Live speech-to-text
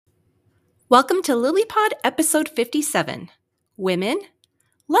Welcome to LilyPod episode 57. Women,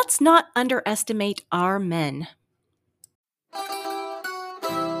 let's not underestimate our men.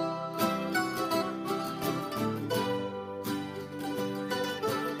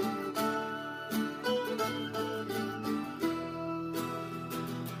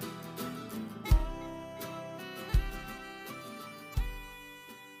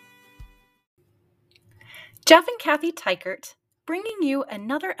 Jeff and Kathy Teichert bringing you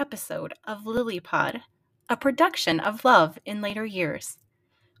another episode of LilyPod, a production of Love in Later Years.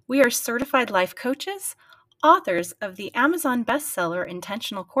 We are certified life coaches, authors of the Amazon bestseller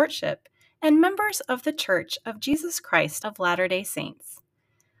Intentional Courtship, and members of the Church of Jesus Christ of Latter-day Saints.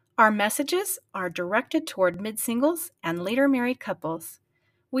 Our messages are directed toward mid-singles and later married couples.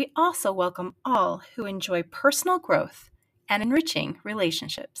 We also welcome all who enjoy personal growth and enriching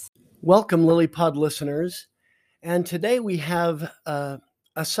relationships. Welcome, LilyPod listeners. And today we have a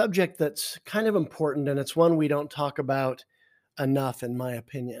subject that's kind of important, and it's one we don't talk about enough, in my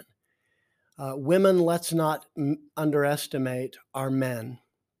opinion. Women, let's not underestimate our men.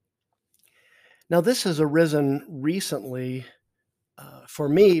 Now, this has arisen recently for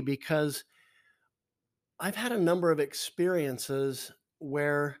me because I've had a number of experiences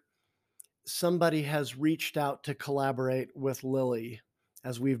where somebody has reached out to collaborate with Lily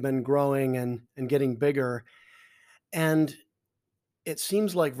as we've been growing and getting bigger. And it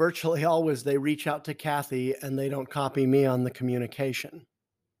seems like virtually always they reach out to Kathy and they don't copy me on the communication.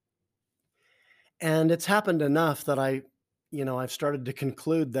 And it's happened enough that I've started to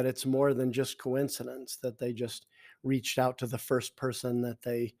conclude that it's more than just coincidence that they just reached out to the first person that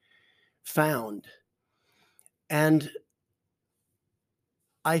they found. And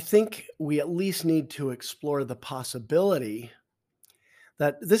I think we at least need to explore the possibility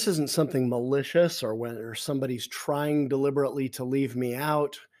that this isn't something malicious or whether somebody's trying deliberately to leave me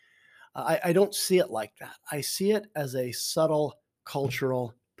out. I don't see it like that. I see it as a subtle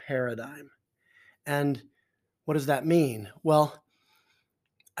cultural paradigm. And what does that mean? Well,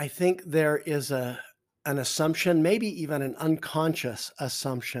 I think there is an assumption, maybe even an unconscious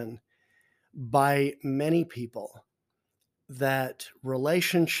assumption by many people that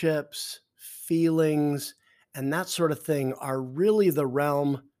relationships, feelings, and that sort of thing are really the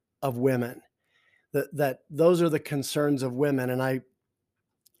realm of women, that those are the concerns of women. And I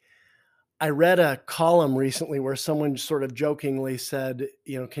read a column recently where someone sort of jokingly said,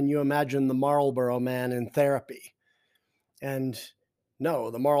 can you imagine the Marlboro Man in therapy? And no,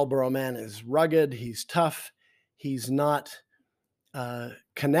 the Marlboro Man is rugged, he's tough, he's not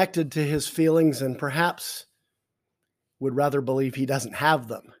connected to his feelings, and perhaps would rather believe he doesn't have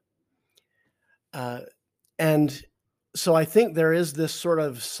them. And so I think there is this sort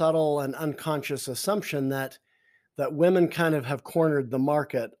of subtle and unconscious assumption that women kind of have cornered the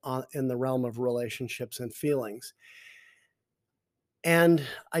market in the realm of relationships and feelings. And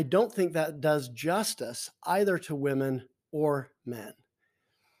I don't think that does justice either to women or men.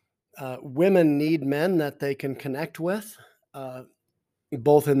 Women need men that they can connect with,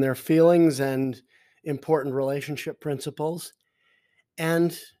 both in their feelings and important relationship principles.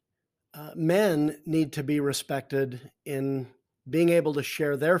 And men need to be respected in being able to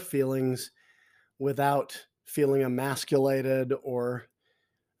share their feelings without feeling emasculated or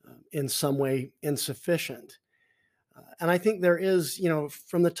in some way insufficient. And I think there is,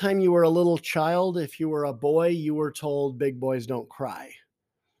 from the time you were a little child, if you were a boy, you were told big boys don't cry.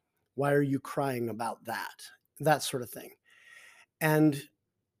 Why are you crying about that? That sort of thing. And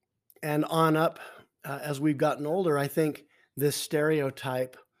on up, as we've gotten older, I think this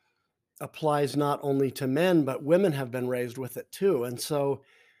stereotype applies not only to men, but women have been raised with it too. And so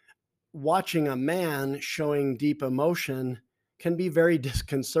watching a man showing deep emotion can be very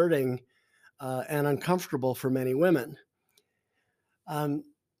disconcerting and uncomfortable for many women.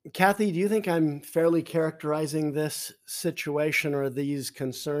 Kathy, do you think I'm fairly characterizing this situation or these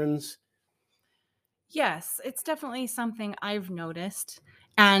concerns? Yes, it's definitely something I've noticed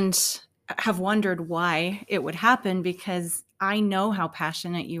and have wondered why it would happen, because I know how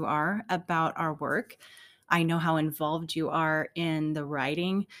passionate you are about our work. I know how involved you are in the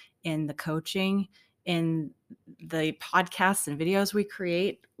writing, in the coaching, in the podcasts and videos we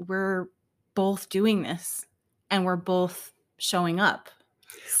create. We're both doing this and we're both showing up.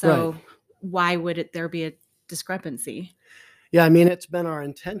 So Right. why would there be a discrepancy? Yeah, I mean, it's been our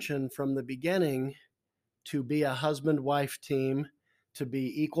intention from the beginning to be a husband-wife team, to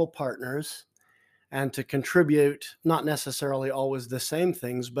be equal partners, and to contribute not necessarily always the same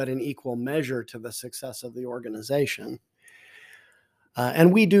things, but in equal measure to the success of the organization.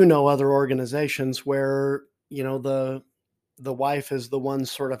 And we do know other organizations where, the the wife is the one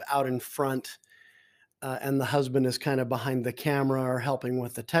sort of out in front, and the husband is kind of behind the camera or helping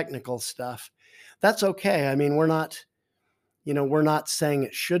with the technical stuff. That's okay. I mean, we're not saying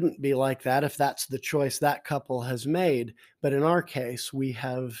it shouldn't be like that if that's the choice that couple has made. But in our case, we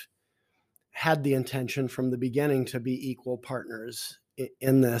have had the intention from the beginning to be equal partners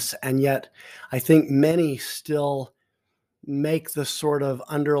in this. And yet, I think many still make the sort of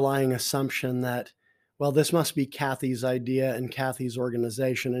underlying assumption that, well, this must be Kathy's idea and Kathy's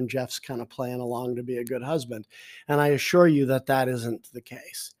organization, and Jeff's kind of playing along to be a good husband. And I assure you that that isn't the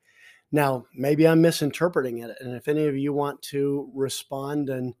case. Now, maybe I'm misinterpreting it. And if any of you want to respond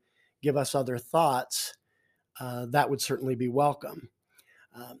and give us other thoughts, that would certainly be welcome.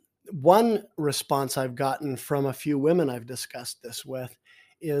 One response I've gotten from a few women I've discussed this with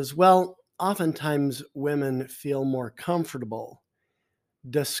is, well, oftentimes women feel more comfortable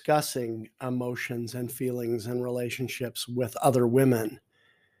discussing emotions and feelings and relationships with other women,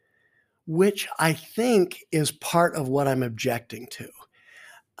 which I think is part of what I'm objecting to.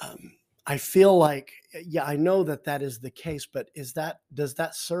 I feel like, yeah, I know that that is the case, but does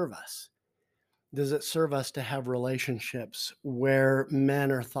that serve us? Does it serve us to have relationships where men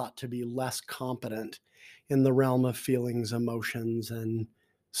are thought to be less competent in the realm of feelings, emotions, and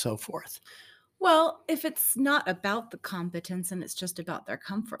so forth? Well, if it's not about the competence and it's just about their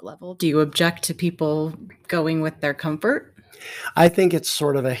comfort level, do you object to people going with their comfort? I think it's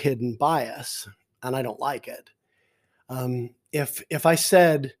sort of a hidden bias, and I don't like it. If I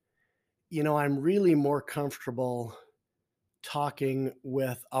said, I'm really more comfortable talking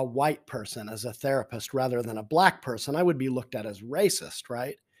with a white person as a therapist rather than a black person, I would be looked at as racist,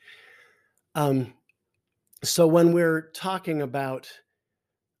 right? So when we're talking about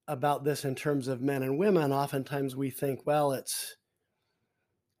this in terms of men and women, oftentimes we think, well,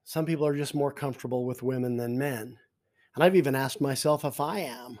 some people are just more comfortable with women than men. And I've even asked myself if I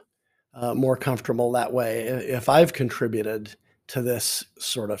am more comfortable that way, if I've contributed to this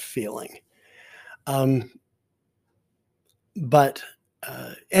sort of feeling. But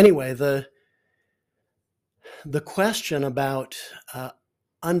anyway, the question about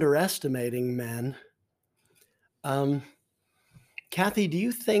underestimating men, Kathy, do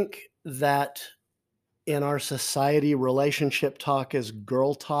you think that in our society, relationship talk is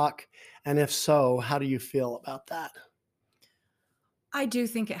girl talk? And if so, how do you feel about that? I do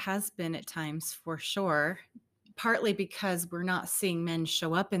think it has been at times, for sure, partly because we're not seeing men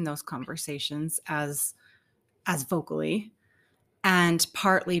show up in those conversations as vocally, and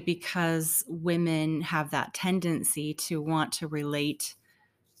partly because women have that tendency to want to relate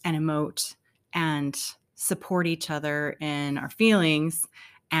and emote and support each other in our feelings,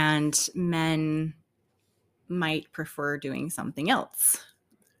 and men might prefer doing something else.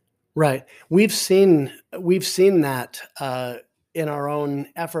 Right. We've seen that in our own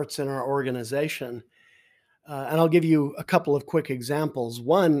efforts in our organization. And I'll give you a couple of quick examples.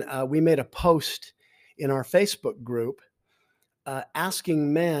 One, we made a post in our Facebook group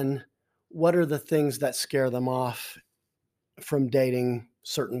asking men what are the things that scare them off from dating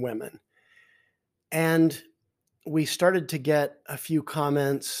certain women. And we started to get a few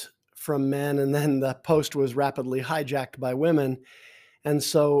comments from men, and then the post was rapidly hijacked by women. And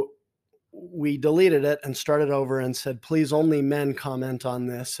so we deleted it and started over and said, please, only men comment on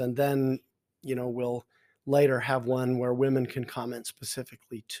this. And then, we'll later have one where women can comment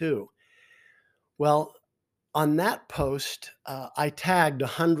specifically too. Well, on that post, I tagged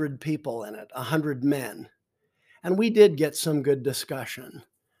 100 people in it, 100 men. And we did get some good discussion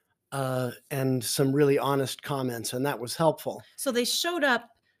and some really honest comments, and that was helpful. So they showed up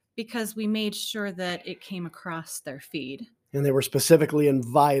because we made sure that it came across their feed. And they were specifically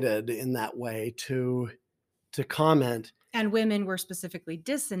invited in that way to comment. And women were specifically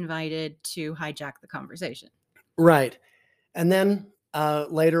disinvited to hijack the conversation. Right. And then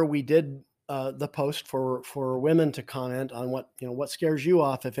later we did the post for women to comment on what scares you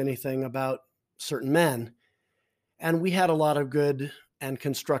off, if anything, about certain men. And we had a lot of good and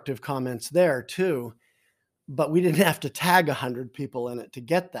constructive comments there too. But we didn't have to tag 100 people in it to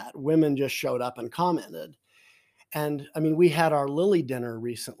get that. Women just showed up and commented. And I mean, we had our Lily dinner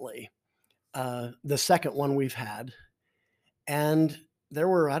recently, the second one we've had. And there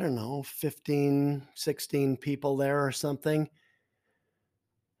were, I don't know, 15, 16 people there or something.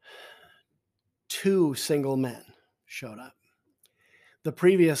 2 single men showed up.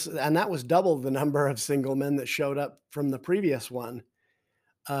 And that was double the number of single men that showed up from the previous one.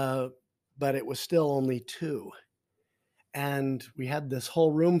 But it was still only 2. And we had this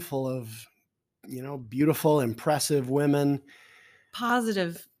whole room full of, beautiful, impressive women.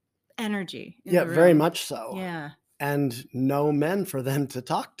 Positive energy. Yeah, very much so. Yeah. and no men for them to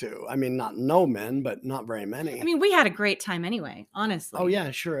talk to. I mean, not no men, but not very I many. mean, we had a great time anyway, Oh, honestly.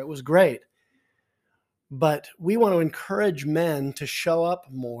 yeah, sure. It was great. But we want to encourage men to show up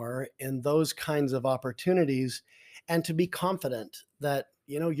more in those kinds of opportunities and to be confident that,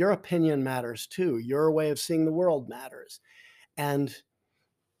 your opinion matters too. Your way of seeing the world matters. And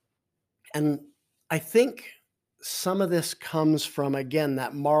and I think some of this comes from, again,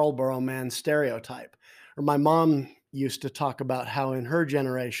 that Marlboro man stereotype. Or my mom used to talk about how in her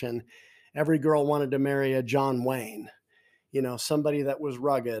generation, every girl wanted to marry a John Wayne, somebody that was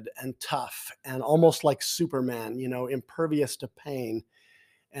rugged and tough and almost like Superman, impervious to pain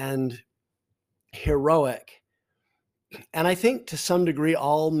and heroic. And I think to some degree,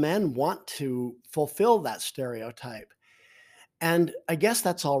 all men want to fulfill that stereotype. And I guess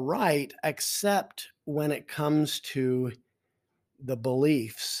that's all right, except when it comes to the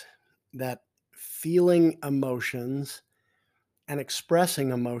beliefs that feeling emotions and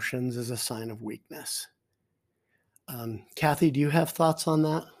expressing emotions is a sign of weakness. Kathy, do you have thoughts on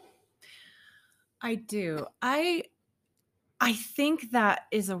that? I do. I think that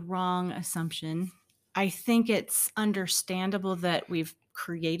is a wrong assumption. I think it's understandable that we've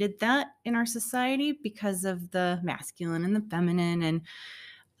created that in our society because of the masculine and the feminine and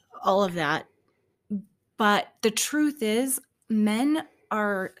all of that. But the truth is, men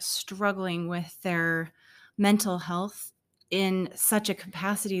are struggling with their mental health in such a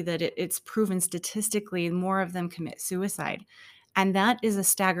capacity that it's proven statistically more of them commit suicide. And that is a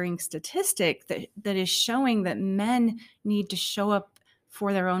staggering statistic that is showing that men need to show up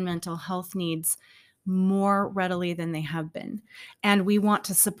for their own mental health needs more readily than they have been. And we want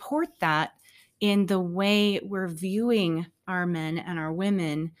to support that in the way we're viewing our men and our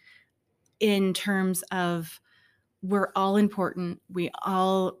women in terms of we're all important, we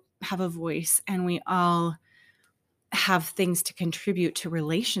all have a voice, and we all have things to contribute to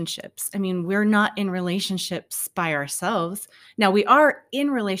relationships. I mean, we're not in relationships by ourselves. Now, we are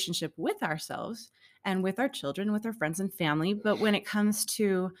in relationship with ourselves and with our children, with our friends and family, but when it comes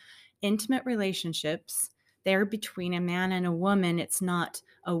to intimate relationships, they're between a man and a woman. It's not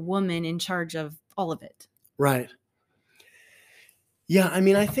a woman in charge of all of it. Right. Yeah, I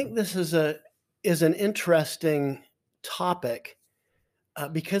mean, I think this is an interesting topic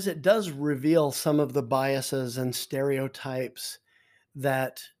because it does reveal some of the biases and stereotypes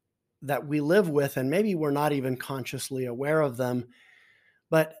that we live with, and maybe we're not even consciously aware of them.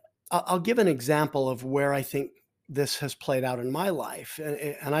 But I'll give an example of where I think this has played out in my life,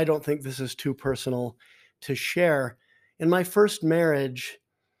 and I don't think this is too personal to share. In my first marriage,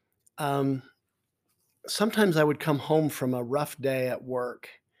 um, sometimes I would come home from a rough day at work,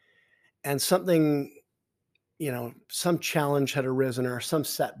 and something, some challenge had arisen or some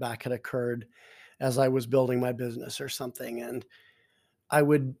setback had occurred as I was building my business or something. And I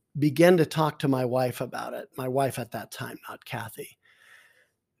would begin to talk to my wife about it, my wife at that time, not Kathy.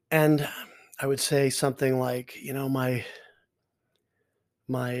 And I would say something like, my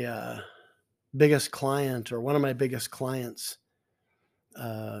biggest client or one of my biggest clients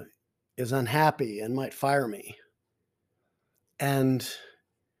uh, is unhappy and might fire me. And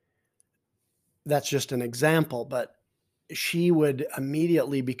that's just an example, but she would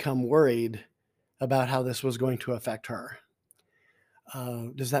immediately become worried about how this was going to affect her.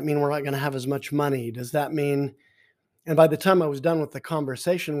 Does that mean we're not going to have as much money? Does that mean? And by the time I was done with the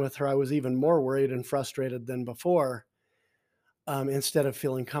conversation with her, I was even more worried and frustrated than before, instead of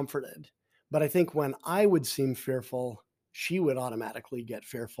feeling comforted. But I think when I would seem fearful, she would automatically get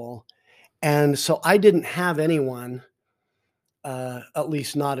fearful. And so I didn't have anyone, at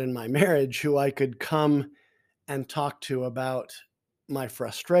least not in my marriage, who I could come and talk to about my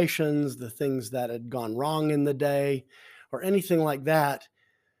frustrations, the things that had gone wrong in the day, or anything like that,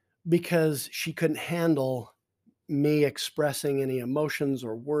 because she couldn't handle me expressing any emotions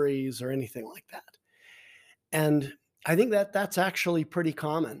or worries or anything like that. And I think that that's actually pretty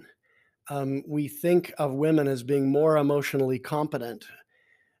common. We think of women as being more emotionally competent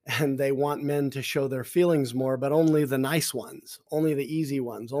and they want men to show their feelings more, but only the nice ones, only the easy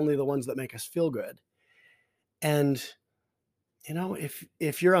ones, only the ones that make us feel good. And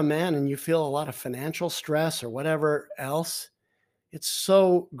if you're a man and you feel a lot of financial stress or whatever else, it's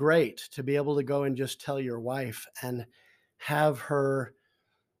so great to be able to go and just tell your wife and have her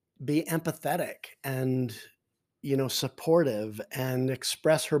be empathetic and supportive and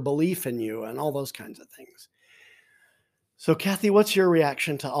express her belief in you and all those kinds of things. So Kathy, what's your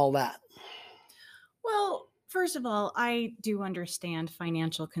reaction to all that? Well, First of all, I do understand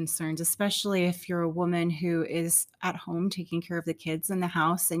financial concerns, especially if you're a woman who is at home taking care of the kids in the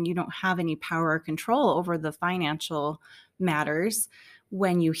house and you don't have any power or control over the financial matters.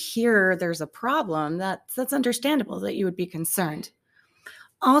 When you hear there's a problem, that's understandable that you would be concerned.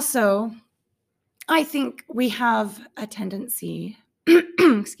 Also, I think we have a tendency,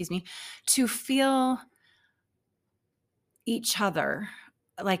 excuse me, to feel each other,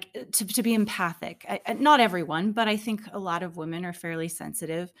 like to be empathic. Not everyone, but I think a lot of women are fairly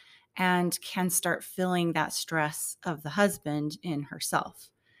sensitive and can start feeling that stress of the husband in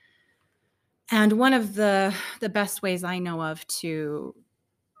herself. And one of the best ways I know of to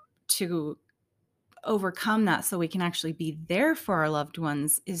overcome that so we can actually be there for our loved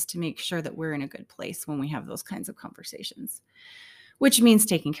ones is to make sure that we're in a good place when we have those kinds of conversations, which means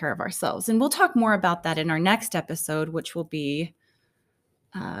taking care of ourselves. And we'll talk more about that in our next episode, which will be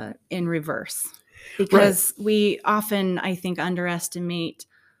in reverse, because we often, I think, underestimate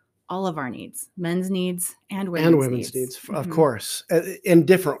all of our needs, men's needs and women's needs. Of course, in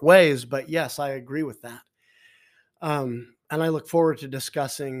different ways. But yes, I agree with that. And I look forward to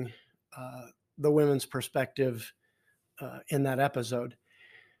discussing the women's perspective in that episode.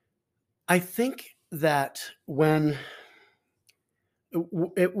 I think that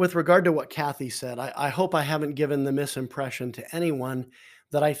with regard to what Kathy said, I hope I haven't given the misimpression to anyone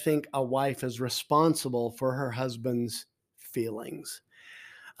that I think a wife is responsible for her husband's feelings.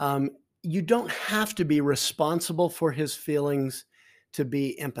 You don't have to be responsible for his feelings to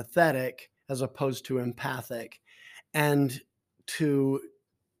be empathetic as opposed to empathic, and to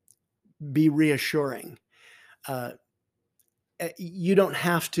be reassuring. You don't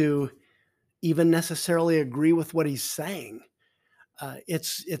have to even necessarily agree with what he's saying.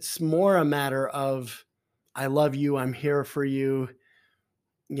 It's more a matter of, I love you, I'm here for you.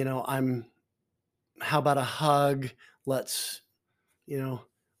 How about a hug? Why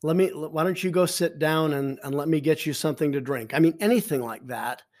don't you go sit down and let me get you something to drink? I mean, anything like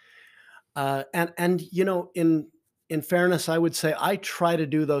that. In fairness, I would say I try to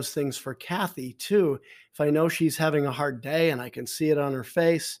do those things for Kathy too. If I know she's having a hard day and I can see it on her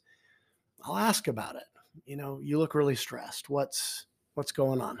face, I'll ask about it. You look really stressed. What's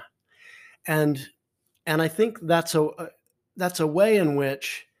going on? And I think that's a way in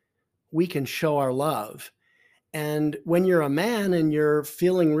which we can show our love. And when you're a man and you're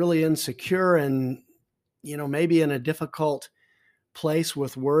feeling really insecure and, maybe in a difficult place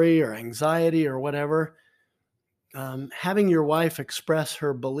with worry or anxiety or whatever, having your wife express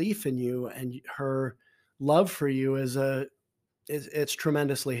her belief in you and her love for you it's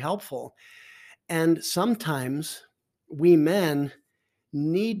tremendously helpful. And sometimes we men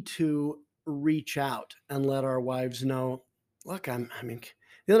need to reach out and let our wives know, look,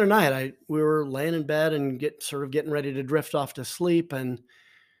 the other night we were laying in bed and getting ready to drift off to sleep, and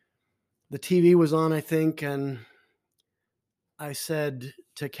the TV was on, I think, and I said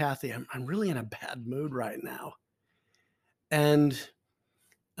to Kathy, I'm really in a bad mood right now. And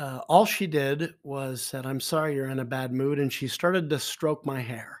all she did was said, I'm sorry you're in a bad mood. And she started to stroke my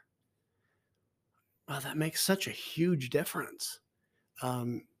hair. Well, that makes such a huge difference.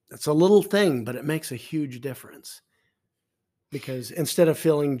 It's a little thing, but it makes a huge difference. Because instead of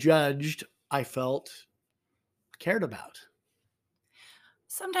feeling judged, I felt cared about.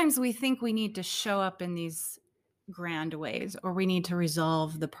 Sometimes we think we need to show up in these grand ways, or we need to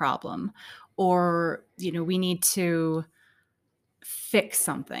resolve the problem, or, we need to fix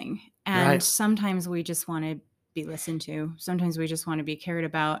something. And Right. Sometimes we just want to be listened to. Sometimes we just want to be cared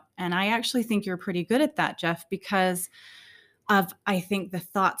about. And I actually think you're pretty good at that, Jeff, because of, I think, the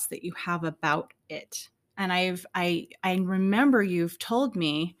thoughts that you have about it. And I remember you've told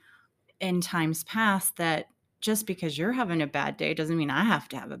me in times past that just because you're having a bad day doesn't mean I have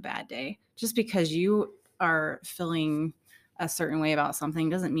to have a bad day. Just because you are feeling a certain way about something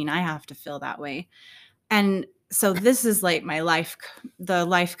doesn't mean I have to feel that way. And so this is like the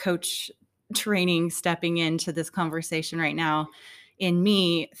life coach training stepping into this conversation right now, in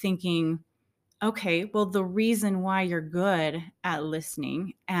me thinking, okay, well, the reason why you're good at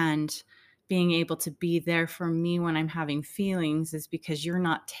listening and being able to be there for me when I'm having feelings is because you're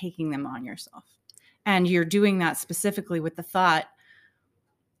not taking them on yourself. And you're doing that specifically with the thought,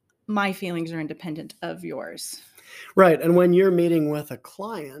 my feelings are independent of yours. Right. And when you're meeting with a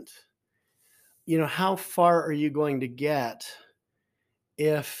client, how far are you going to get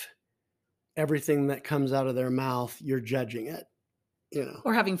if everything that comes out of their mouth, you're judging it,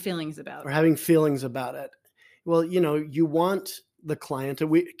 or having feelings about it? Well, you want the client,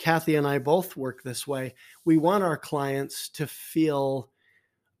 and Kathy and I both work this way. We want our clients to feel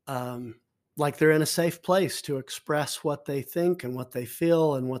like they're in a safe place to express what they think and what they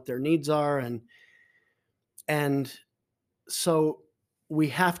feel and what their needs are. And so we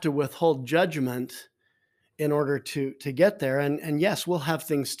have to withhold judgment in order to get there. And yes, we'll have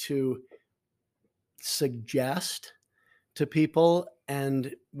things to suggest to people,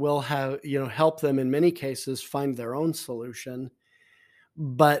 and we'll have, help them in many cases find their own solution.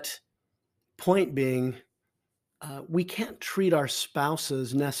 But point being, we can't treat our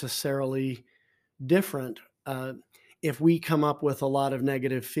spouses necessarily different. If we come up with a lot of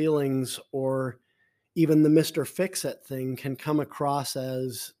negative feelings, or even the Mr. Fix-It thing can come across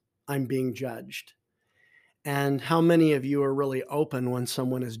as I'm being judged. And how many of you are really open when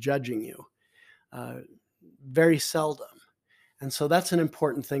someone is judging you? Very seldom. And so that's an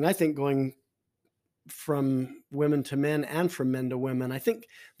important thing, I think, going from women to men and from men to women. I think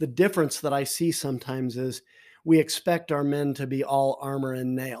the difference that I see sometimes is we expect our men to be all armor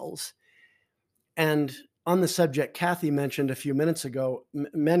and nails. And on the subject Kathy mentioned a few minutes ago,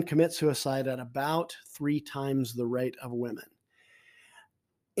 men commit suicide at about 3 times the rate of women.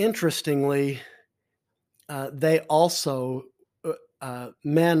 Interestingly, men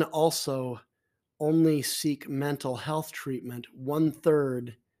also only seek mental health treatment one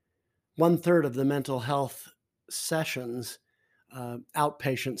third of the mental health sessions,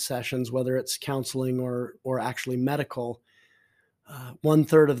 outpatient sessions, whether it's counseling or actually medical.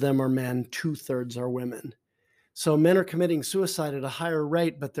 1/3 of them are men, 2/3 are women. So men are committing suicide at a higher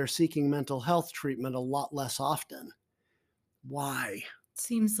rate, but they're seeking mental health treatment a lot less often. Why?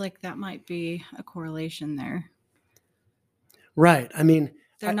 Seems like that might be a correlation there. Right. I mean,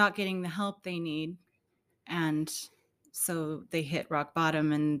 they're not getting the help they need, and so they hit rock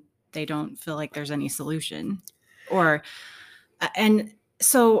bottom and they don't feel like there's any solution. And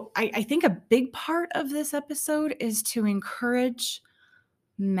so I think a big part of this episode is to encourage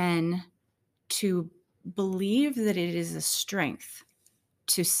men to believe that it is a strength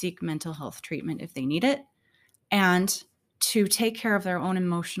to seek mental health treatment if they need it, and to take care of their own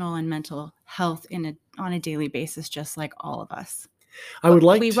emotional and mental health on a daily basis, just like all of us.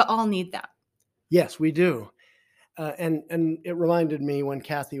 We all need that. Yes, we do. And it reminded me when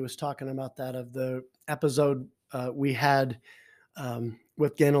Kathy was talking about that of the episode we had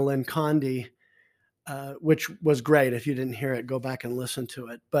with Ganel-Lyn Condie, which was great. If you didn't hear it, go back and listen to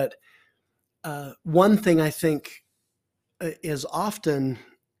it. But one thing I think is often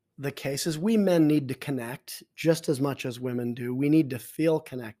the case is we men need to connect just as much as women do. We need to feel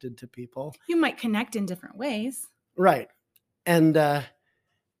connected to people. You might connect in different ways. Right. And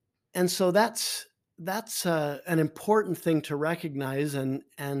so that's an important thing to recognize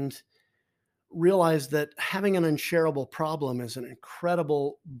and realize that having an unshareable problem is an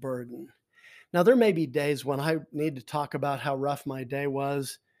incredible burden. Now, there may be days when I need to talk about how rough my day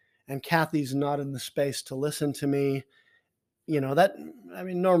was, and Kathy's not in the space to listen to me.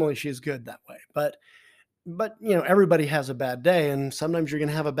 Normally she's good that way, but everybody has a bad day, and sometimes you're going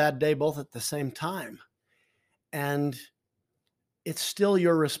to have a bad day both at the same time. And it's still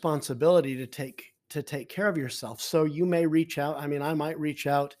your responsibility to take care of yourself. So you may reach out. I might reach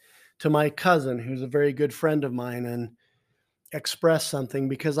out to my cousin, who's a very good friend of mine, and express something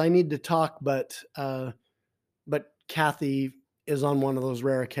because I need to talk, but Kathy is on one of those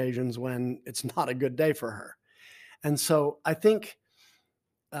rare occasions when it's not a good day for her. And so I think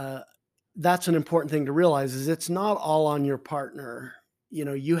that's an important thing to realize, is it's not all on your partner.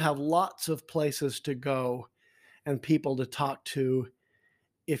 You have lots of places to go and people to talk to.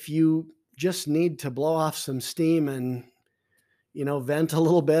 If you just need to blow off some steam and, vent a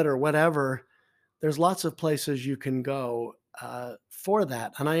little bit or whatever, there's lots of places you can go for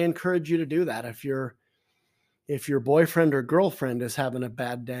that. And I encourage you to do that. If your boyfriend or girlfriend is having a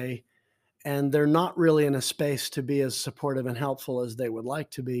bad day and they're not really in a space to be as supportive and helpful as they would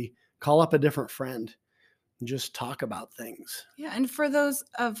like to be, call up a different friend and just talk about things. Yeah. And for those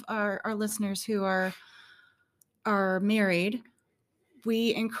of our listeners who are married,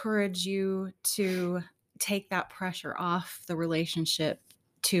 we encourage you to take that pressure off the relationship,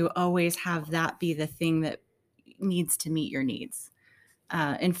 to always have that be the thing that needs to meet your needs.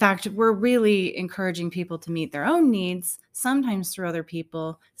 In fact, we're really encouraging people to meet their own needs, sometimes through other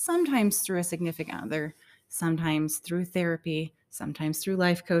people, sometimes through a significant other, sometimes through therapy, sometimes through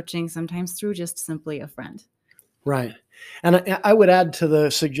life coaching, sometimes through just simply a friend. Right. And I would add to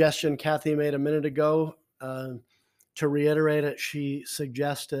the suggestion Kathy made a minute ago, to reiterate it. She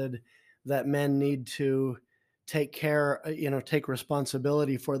suggested that men need to take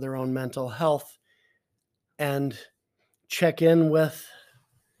responsibility for their own mental health and check in with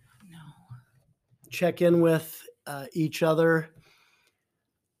each other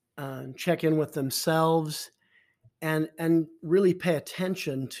check in with themselves, and really pay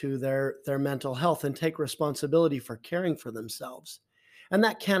attention to their mental health and take responsibility for caring for themselves. And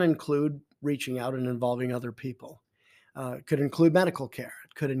that can include reaching out and involving other people. It could include medical care.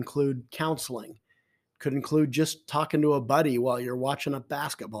 It could include counseling. It could include just talking to a buddy while you're watching a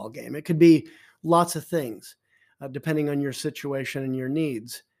basketball game. It could be lots of things, depending on your situation and your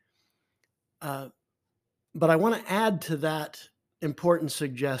needs. Uh, but I want to add to that important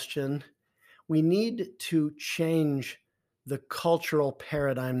suggestion. We need to change the cultural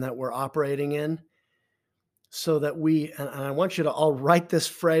paradigm that we're operating in so that and I want you to all write this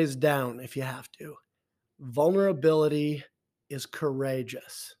phrase down if you have to. Vulnerability is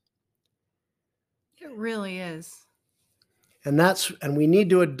courageous. It really is. And we need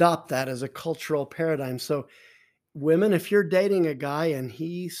to adopt that as a cultural paradigm. So women, if you're dating a guy and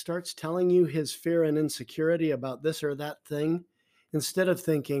he starts telling you his fear and insecurity about this or that thing, instead of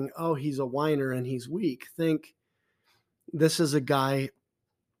thinking, oh, he's a whiner and he's weak, think this is a guy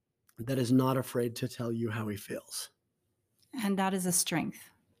that is not afraid to tell you how he feels. And that is a strength.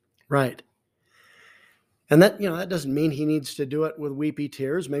 Right. And that, that doesn't mean he needs to do it with weepy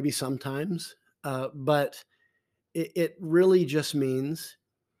tears, maybe sometimes, but it really just means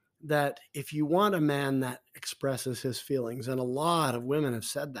that if you want a man that expresses his feelings, and a lot of women have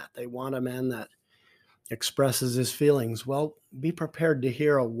said that, they want a man that expresses his feelings, well, be prepared to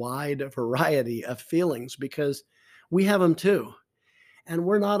hear a wide variety of feelings because we have them too. And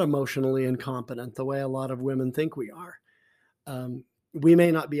we're not emotionally incompetent the way a lot of women think we are. We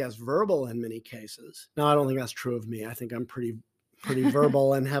may not be as verbal in many cases. Now, I don't think that's true of me. I think I'm pretty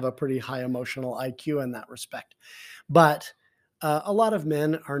verbal and have a pretty high emotional IQ in that respect. But a lot of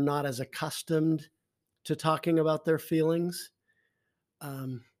men are not as accustomed to talking about their feelings.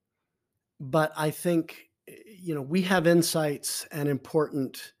 But I think, we have insights and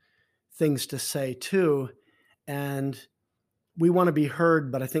important things to say too. And we want to be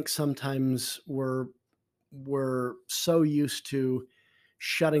heard, but I think sometimes we're so used to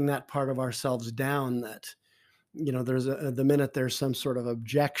shutting that part of ourselves down that, there's the minute there's some sort of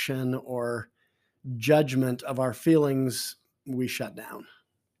objection or judgment of our feelings, we shut down.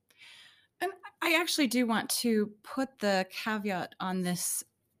 And I actually do want to put the caveat on this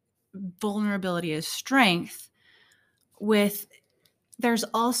vulnerability as strength with there's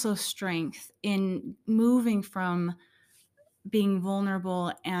also strength in moving from being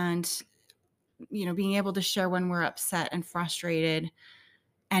vulnerable and being able to share when we're upset and frustrated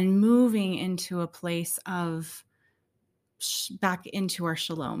and moving into a place of back into our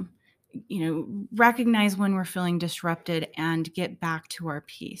shalom, recognize when we're feeling disrupted and get back to our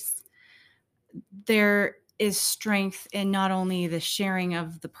peace. There is strength in not only the sharing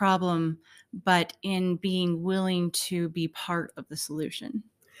of the problem, but in being willing to be part of the solution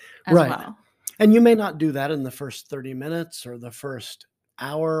as well. And you may not do that in the first 30 minutes or the first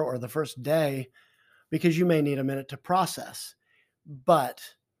hour or the first day because you may need a minute to process. But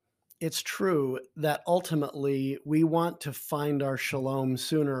it's true that ultimately we want to find our shalom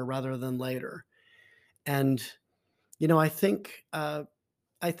sooner rather than later. And,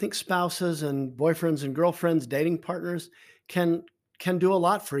 I think spouses and boyfriends and girlfriends, dating partners can do a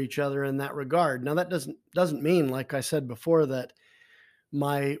lot for each other in that regard. Now, that doesn't mean, like I said before, that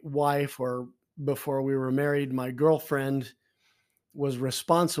my wife, or before we were married, my girlfriend was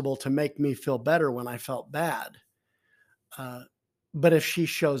responsible to make me feel better when I felt bad. But if she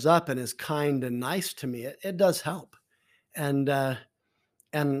shows up and is kind and nice to me, it does help. And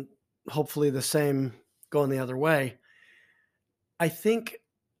hopefully the same going the other way. I think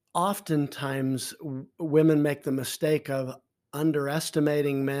oftentimes women make the mistake of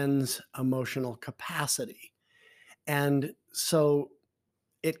underestimating men's emotional capacity. And so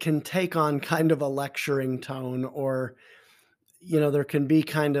it can take on kind of a lecturing tone, or, there can be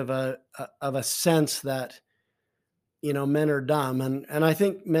kind of a sense that, men are dumb. And I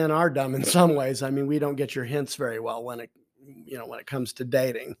think men are dumb in some ways. I mean, we don't get your hints very well when it comes to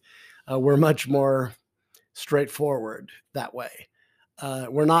dating. We're much more straightforward that way.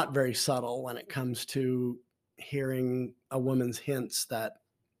 We're not very subtle when it comes to hearing a woman's hints that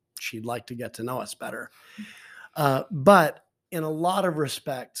she'd like to get to know us better. But in a lot of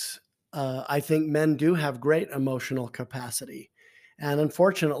respects, I think men do have great emotional capacity. And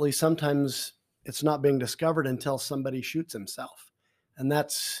unfortunately, sometimes it's not being discovered until somebody shoots himself. And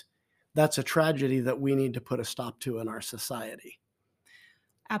that's a tragedy that we need to put a stop to in our society.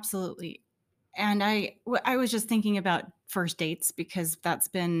 Absolutely. And I was just thinking about first dates because that's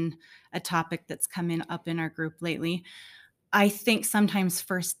been a topic that's come up in our group lately. I think sometimes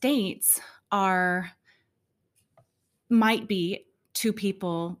first dates might be two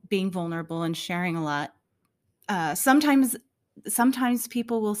people being vulnerable and sharing a lot. Sometimes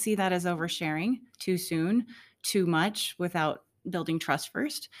people will see that as oversharing too soon, too much without building trust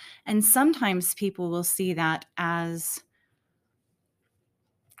first. And sometimes people will see that as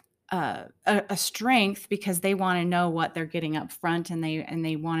a strength because they want to know what they're getting up front, and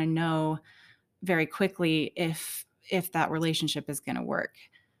they want to know very quickly if that relationship is going to work.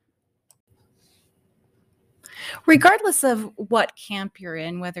 Regardless of what camp you're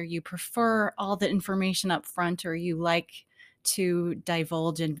in, whether you prefer all the information up front or you like to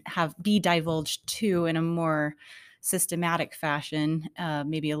divulge and be divulged to in a more systematic fashion,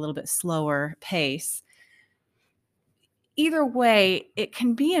 maybe a little bit slower pace. Either way, it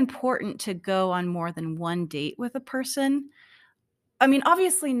can be important to go on more than one date with a person. I mean,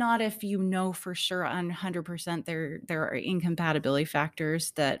 obviously not if you know for sure on 100% there are incompatibility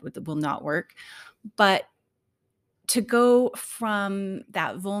factors that will not work, but to go from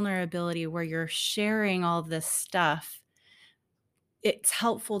that vulnerability where you're sharing all this stuff, it's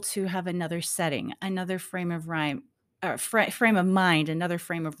helpful to have another setting, another frame of frame of mind, another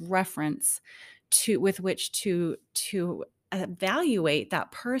frame of reference with which to evaluate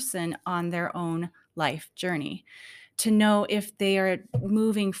that person on their own life journey, to know if they are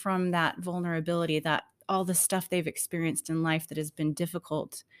moving from that vulnerability, that all the stuff they've experienced in life that has been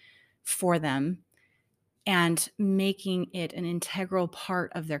difficult for them, and making it an integral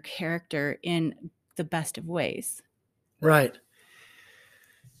part of their character in the best of ways. Right.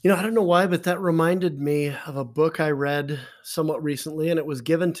 I don't know why, but that reminded me of a book I read somewhat recently, and it was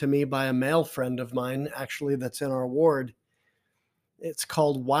given to me by a male friend of mine, actually, that's in our ward. It's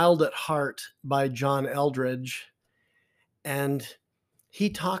called Wild at Heart by John Eldredge. And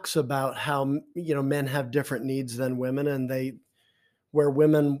he talks about how, men have different needs than women, and where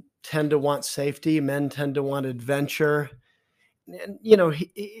women tend to want safety, men tend to want adventure. And,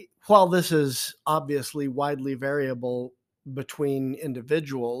 while this is obviously widely variable between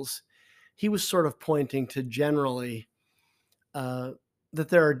individuals, he was sort of pointing to generally that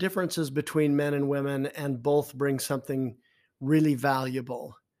there are differences between men and women, and both bring something really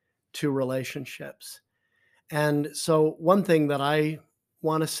valuable to relationships. And so, one thing that I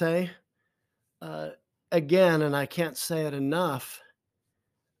want to say again, and I can't say it enough,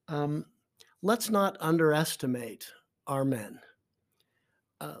 let's not underestimate our men.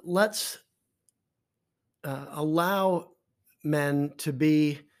 Let's allow men to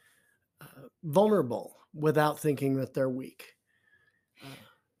be vulnerable without thinking that they're weak.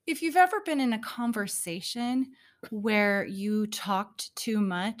 If you've ever been in a conversation where you talked too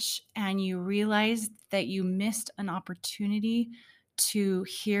much and you realized that you missed an opportunity to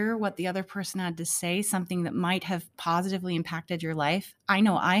hear what the other person had to say, something that might have positively impacted your life. I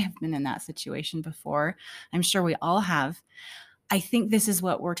know I have been in that situation before. I'm sure we all have. I think this is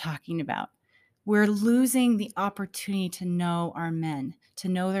what we're talking about. We're losing the opportunity to know our men, to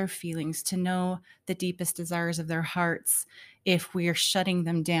know their feelings, to know the deepest desires of their hearts, if we are shutting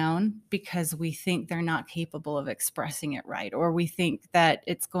them down because we think they're not capable of expressing it right, or we think that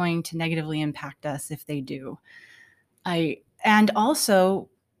it's going to negatively impact us if they do. And also,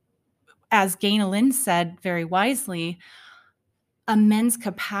 as Gaina Lynn said very wisely, a man's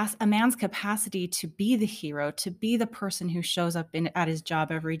capacity to be the hero, to be the person who shows up at his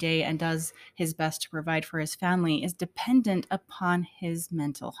job every day and does his best to provide for his family, is dependent upon his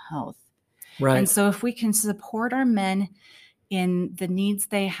mental health. Right. And so if we can support our men in the needs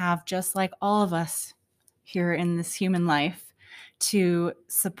they have, just like all of us here in this human life, to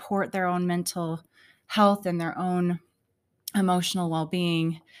support their own mental health and their own emotional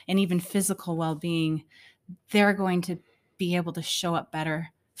well-being and even physical well-being, they're going to be able to show up better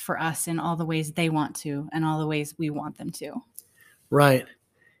for us in all the ways they want to and all the ways we want them to. Right.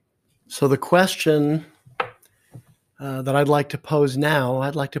 So the question that I'd like to pose now,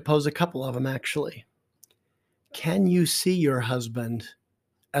 I'd like to pose a couple of them actually. Can you see your husband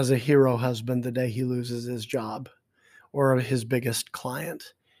as a hero husband the day he loses his job or his biggest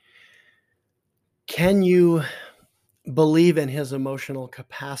client? Can you believe in his emotional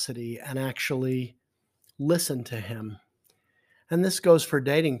capacity and actually listen to him? And this goes for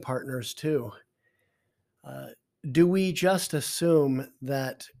dating partners too. Do we just assume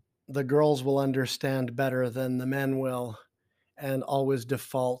that the girls will understand better than the men will, and always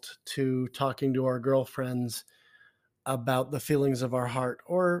default to talking to our girlfriends about the feelings of our heart?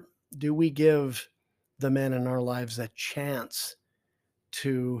 Or do we give the men in our lives a chance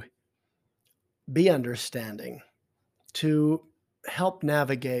to be understanding, to help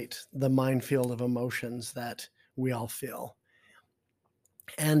navigate the minefield of emotions that we all feel,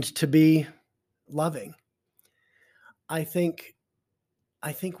 and to be loving? I think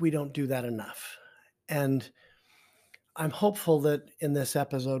I think we don't do that enough. And I'm hopeful that in this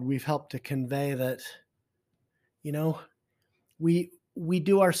episode, we've helped to convey that, you know, we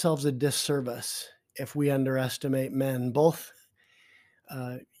do ourselves a disservice if we underestimate men, both,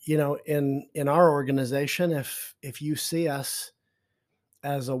 in our organization. If you see us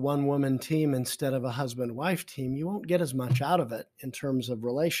as a one-woman team instead of a husband-wife team, you won't get as much out of it in terms of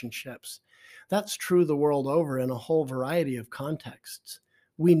relationships. That's true the world over in a whole variety of contexts.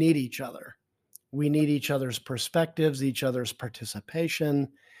 We need each other. We need each other's perspectives, each other's participation,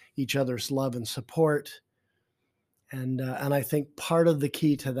 each other's love and support. And I think part of the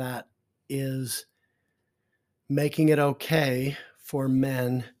key to that is making it okay for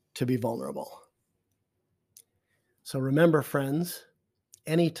men to be vulnerable. So remember, friends,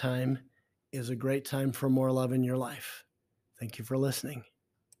 anytime is a great time for more love in your life. Thank you for listening.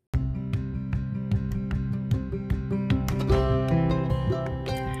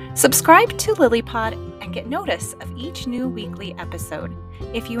 Subscribe to LilyPod and get notice of each new weekly episode.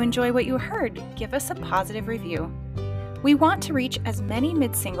 If you enjoy what you heard, give us a positive review. We want to reach as many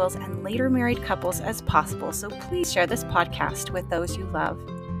mid-singles and later married couples as possible, so please share this podcast with those you love.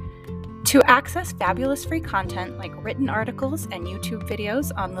 To access fabulous free content like written articles and YouTube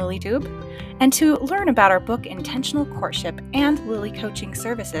videos on LilyTube, and to learn about our book Intentional Courtship and Lily Coaching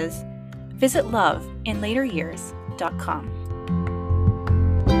Services, visit loveinlateryears.com.